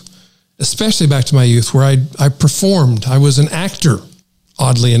youth, especially back to my youth, where I performed. I was an actor,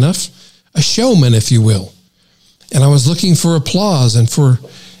 oddly enough, a showman, if you will. And I was looking for applause and for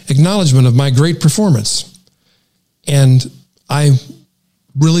acknowledgement of my great performance. And I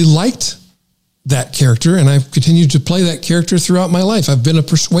really liked that character, and I've continued to play that character throughout my life. I've been a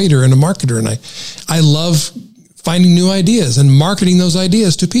persuader and a marketer, and I love finding new ideas and marketing those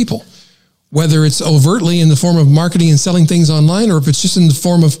ideas to people, whether it's overtly in the form of marketing and selling things online, or if it's just in the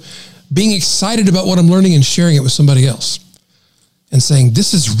form of being excited about what I'm learning and sharing it with somebody else and saying,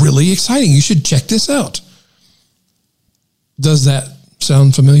 this is really exciting. You should check this out. Does that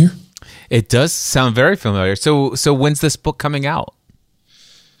sound familiar? It does sound very familiar. So when's this book coming out?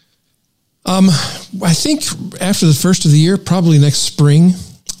 I think after the first of the year, probably next spring.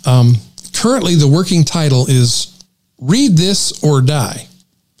 Currently, the working title is Read This or Die.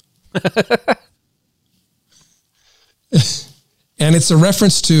 And it's a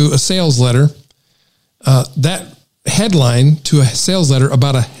reference to a sales letter. That headline to a sales letter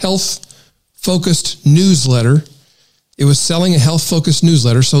about a health-focused newsletter. It was selling a health-focused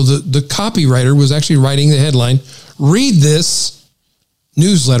newsletter. So the copywriter was actually writing the headline, Read This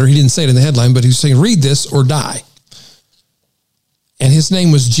newsletter. He didn't say it in the headline, but he was saying, read this or die. and his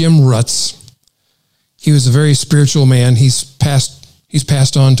name was Jim Rutz. He was a very spiritual man. He's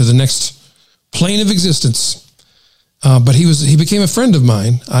passed on to the next plane of existence. But he became a friend of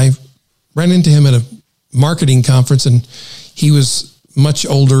mine. I ran into him at a marketing conference, and he was much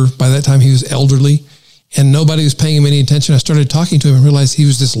older. By that time, he was elderly, and nobody was paying him any attention. I started talking to him and realized he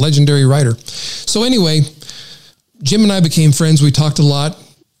was this legendary writer. So anyway, Jim and I became friends. We talked a lot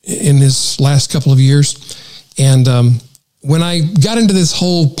in his last couple of years. And when I got into this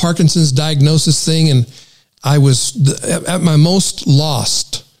whole Parkinson's diagnosis thing, and I was at my most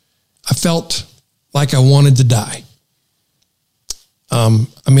lost, I felt like I wanted to die. I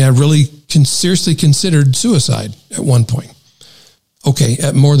really seriously considered suicide at one point. Okay,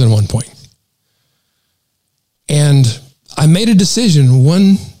 at more than one point. And I made a decision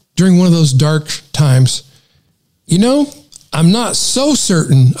during one of those dark times. I'm not so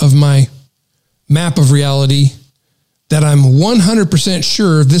certain of my map of reality that I'm 100%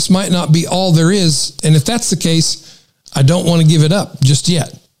 sure this might not be all there is. And if that's the case, I don't want to give it up just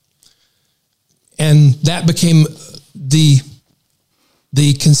yet. And that became the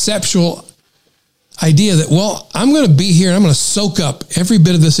conceptual idea that, well, I'm going to be here and I'm going to soak up every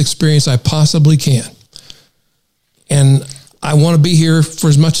bit of this experience I possibly can. And I want to be here for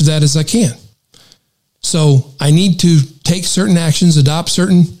as much of that as I can. So I need to take certain actions, adopt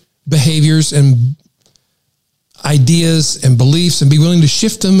certain behaviors and ideas and beliefs, and be willing to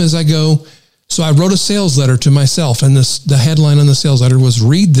shift them as I go. So I wrote a sales letter to myself, and the headline on the sales letter was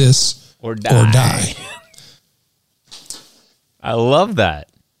 "Read this or die." I love that.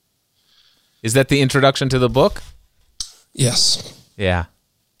 Is that the introduction to the book? Yes. Yeah,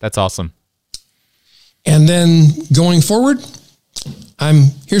 that's awesome. And then going forward,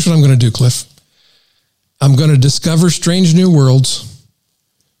 here's what I'm going to do, Cliff. I'm going to discover strange new worlds,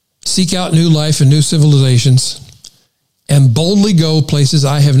 seek out new life and new civilizations, and boldly go places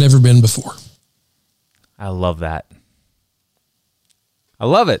I have never been before. I love that. I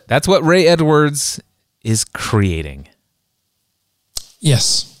love it. That's what Ray Edwards is creating.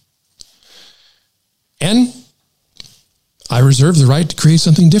 Yes. And I reserve the right to create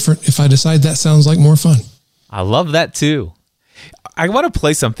something different if I decide that sounds like more fun. I love that too. I want to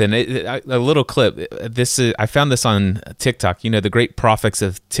play something, a little clip. I found this on TikTok. The great prophets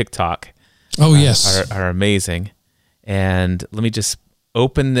of TikTok. Oh, yes. Are amazing. And let me just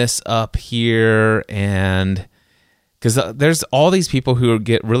open this up here, and because there's all these people who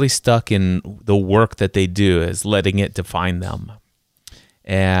get really stuck in the work that they do as letting it define them.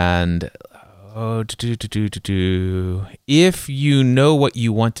 And if you know what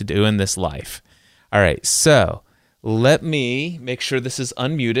you want to do in this life. All right, so let me make sure this is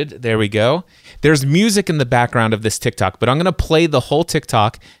unmuted. There we go. There's music in the background of this TikTok, but I'm going to play the whole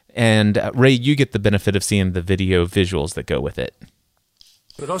TikTok, and Ray, you get the benefit of seeing the video visuals that go with it.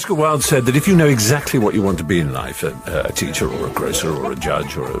 But Oscar Wilde said that if you know exactly what you want to be in life, a teacher or a grocer or a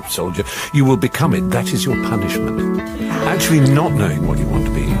judge or a soldier, you will become it. That is your punishment. Actually not knowing what you want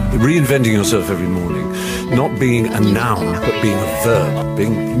to be, reinventing yourself every morning, not being a noun, but being a verb,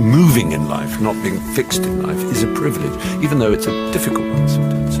 moving in life, not being fixed in life, is a privilege, even though it's a difficult one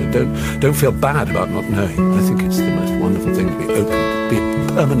sometimes. So don't feel bad about not knowing. I think it's the most wonderful thing to be open, be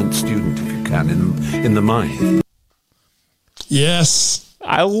a permanent student if you can in the mind. Yes.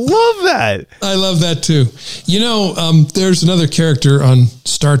 I love that. I love that too. There's another character on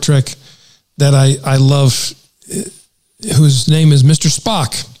Star Trek that I love, whose name is Mr.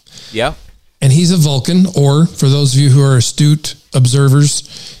 Spock. Yeah. And he's a Vulcan, or for those of you who are astute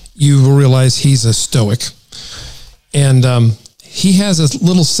observers, you will realize he's a Stoic. And he has a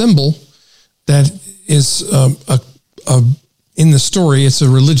little symbol that is in the story. It's a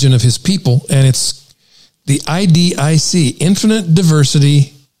religion of his people, and it's the IDIC, infinite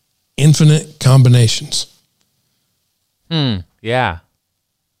diversity, infinite combinations. Yeah.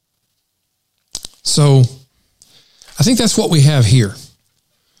 So I think that's what we have here.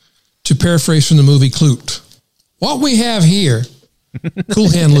 To paraphrase from the movie Clute, what we have here, Cool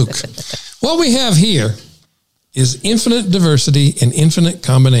Hand Luke, what we have here is infinite diversity and infinite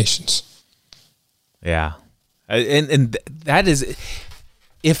combinations. Yeah. And that is,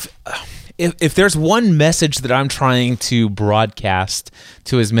 if there's one message that I'm trying to broadcast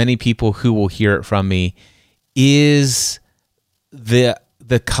to as many people who will hear it from me, is the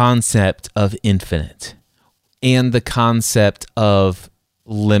concept of infinite and the concept of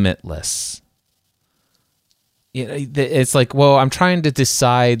limitless. It's like, well, I'm trying to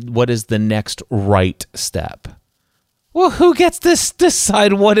decide what is the next right step. Well, who gets to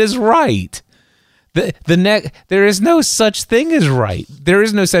decide what is right? There is no such thing as right. There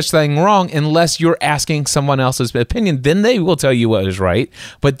is no such thing wrong unless you're asking someone else's opinion. Then they will tell you what is right,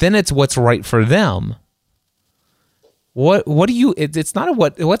 but then it's what's right for them. What do you? It's not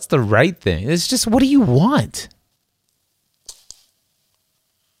what's the right thing. It's just what do you want?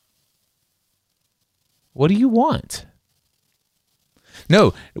 What do you want?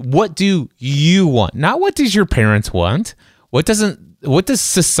 No, what do you want? Not what does your parents want? What does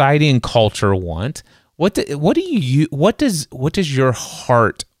society and culture want? What does your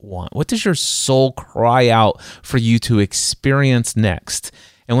heart want? What does your soul cry out for you to experience next?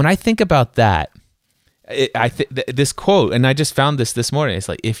 And when I think about that, this quote, and I just found this morning, it's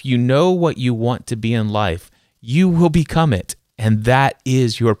like, if you know what you want to be in life, you will become it, and that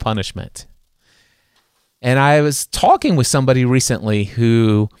is your punishment. And I was talking with somebody recently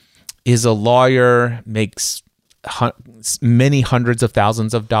who is a lawyer, makes many hundreds of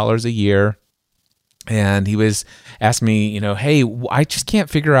thousands of dollars a year. And he was asking me, hey, I just can't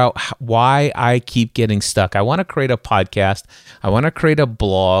figure out why I keep getting stuck. I want to create a podcast. I want to create a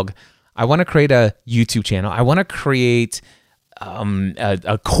blog. I want to create a YouTube channel. I want to create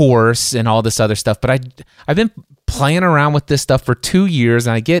a course and all this other stuff. But I've been playing around with this stuff for 2 years,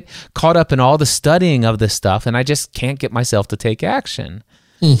 and I get caught up in all the studying of this stuff, and I just can't get myself to take action.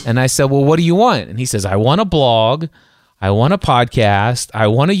 And I said, well, what do you want? And he says, I want a blog, I want a podcast, I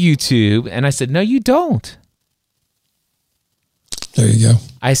want a YouTube. And I said, no, you don't. There you go.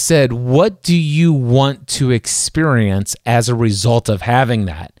 I said, what do you want to experience as a result of having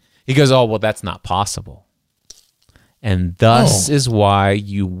that? He goes, oh, well, that's not possible. And thus is why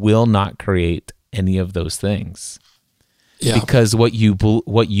you will not create any of those things. Yeah. Because what you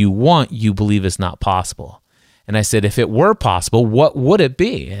want, you believe is not possible. And I said, if it were possible, what would it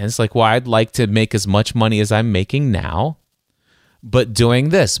be? And it's like, well, I'd like to make as much money as I'm making now, but doing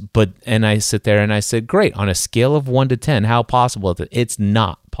this. And I sit there and I said, great, on a scale of 1 to 10, how possible is it? It's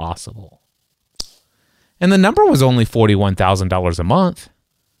not possible. And the number was only $41,000 a month.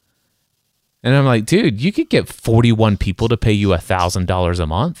 And I'm like, dude, you could get 41 people to pay you $1,000 a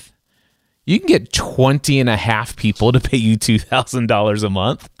month. You can get 20 and a half people to pay you $2,000 a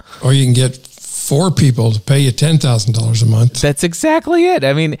month. Or you can get 4 people to pay you $10,000 a month. That's exactly it.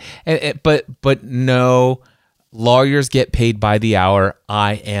 I mean, but no, lawyers get paid by the hour.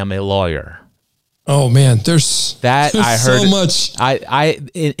 I am a lawyer. Oh man, there's I heard so much.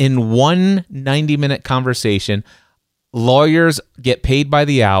 In one 90-minute conversation, lawyers get paid by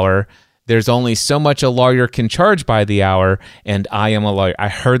the hour. There's only so much a lawyer can charge by the hour, and I am a lawyer. I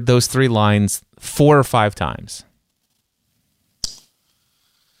heard those 3 lines 4 or 5 times.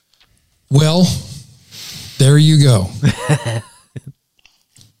 Well, there you go.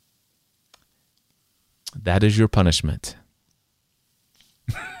 That is your punishment.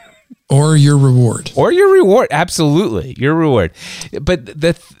 Or your reward. Or your reward. Absolutely. Your reward. But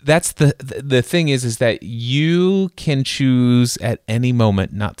that's the thing is that you can choose at any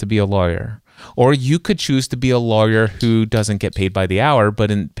moment not to be a lawyer. Or you could choose to be a lawyer who doesn't get paid by the hour,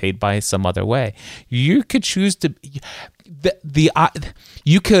 but paid by some other way. You could choose to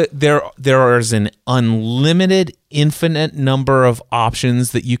there is an unlimited, infinite number of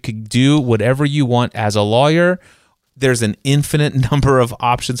options that you could do whatever you want as a lawyer. There's an infinite number of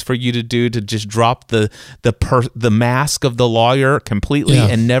options for you to do to just drop the mask of the lawyer completely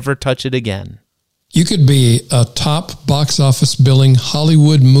and never touch it again. You could be a top box office billing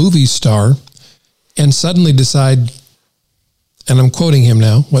Hollywood movie star and suddenly decide, and I'm quoting him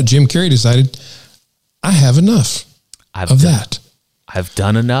now, what Jim Carrey decided, I have enough of that. I've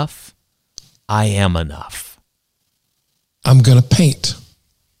done enough. I am enough. I'm going to paint.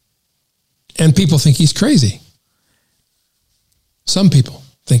 And people think he's crazy. Some people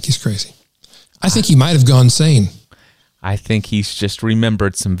think he's crazy. I think he might have gone sane. I think he's just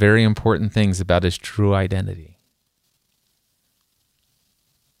remembered some very important things about his true identity.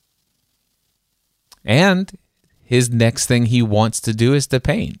 And his next thing he wants to do is to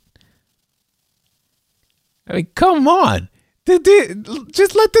paint. I mean, come on.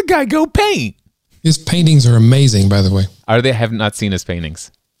 Just let the guy go paint. His paintings are amazing, by the way. I have not seen his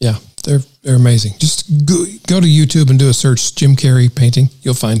paintings. Yeah, they're amazing. Just go to YouTube and do a search, Jim Carrey painting.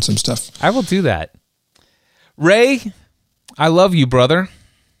 You'll find some stuff. I will do that. Ray, I love you, brother.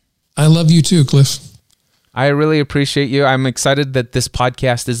 I love you too, Cliff. I really appreciate you. I'm excited that this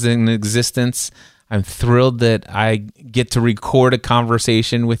podcast is in existence. I'm thrilled that I get to record a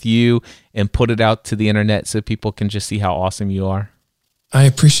conversation with you and put it out to the internet so people can just see how awesome you are. I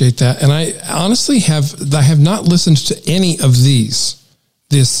appreciate that. And I honestly have not listened to any of these.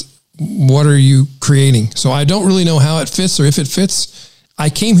 What are you creating? So I don't really know how it fits or if it fits. I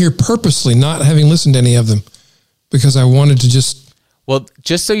came here purposely not having listened to any of them because I wanted to just. Well,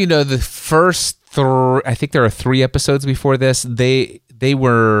 just so you know, the first I think there are 3 episodes before this. They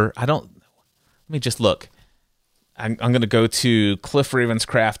were, let me just look. I'm going to go to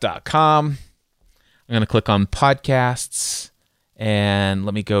cliffravenscraft.com. I'm going to click on podcasts and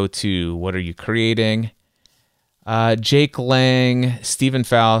let me go to what are you creating? Jake Lang, Stephen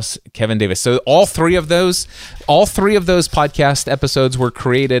Faust, Kevin Davis. So all three of those podcast episodes were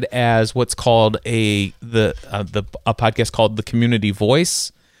created as what's called a podcast called The Community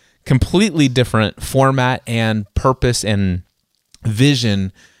Voice. Completely different format and purpose and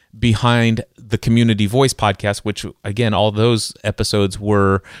vision behind the Community Voice podcast, which again, all those episodes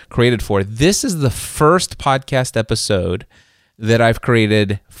were created for. This is the first podcast episode that I've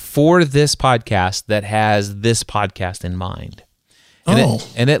created for this podcast that has this podcast in mind.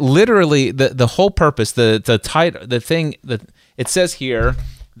 And it literally, the whole purpose, the title, the thing that it says here,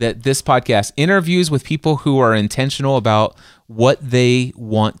 that this podcast interviews with people who are intentional about what they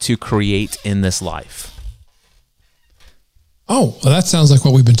want to create in this life. Oh, well, that sounds like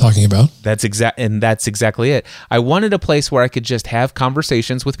what we've been talking about. That's exactly it. I wanted a place where I could just have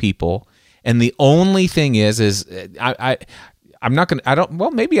conversations with people, and the only thing is I'm not going to,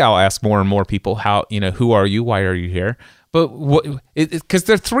 well, maybe I'll ask more and more people who are you? Why are you here? But because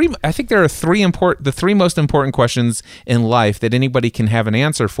there are the 3 most important questions in life that anybody can have an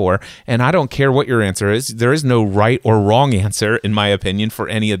answer for. And I don't care what your answer is. There is no right or wrong answer, in my opinion, for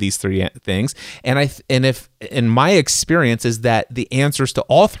any of these 3 things. And if in my experience is that the answers to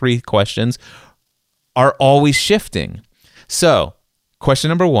all 3 questions are always shifting. So question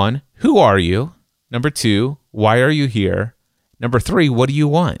number 1, who are you? Number 2, why are you here? Number 3, what do you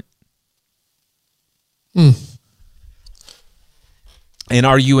want? And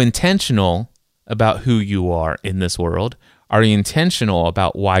are you intentional about who you are in this world? Are you intentional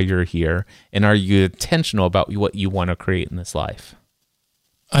about why you're here? And are you intentional about what you want to create in this life?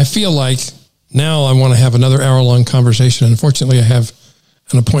 I feel like now I want to have another hour-long conversation. Unfortunately, I have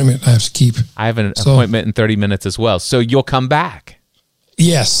an appointment I have to keep. I have an appointment in 30 minutes as well. So you'll come back?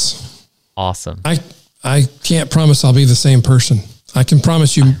 Yes. Awesome. I can't promise I'll be the same person. I can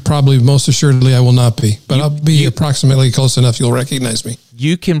promise you probably most assuredly I will not be, but I'll be approximately close enough you'll recognize me.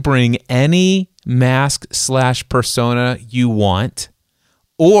 You can bring any mask/persona you want,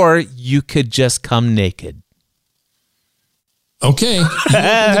 or you could just come naked. Okay. You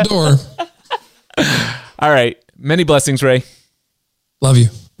open the door. All right. Many blessings, Ray. Love you.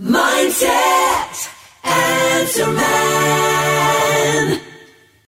 Mindset Answer Man.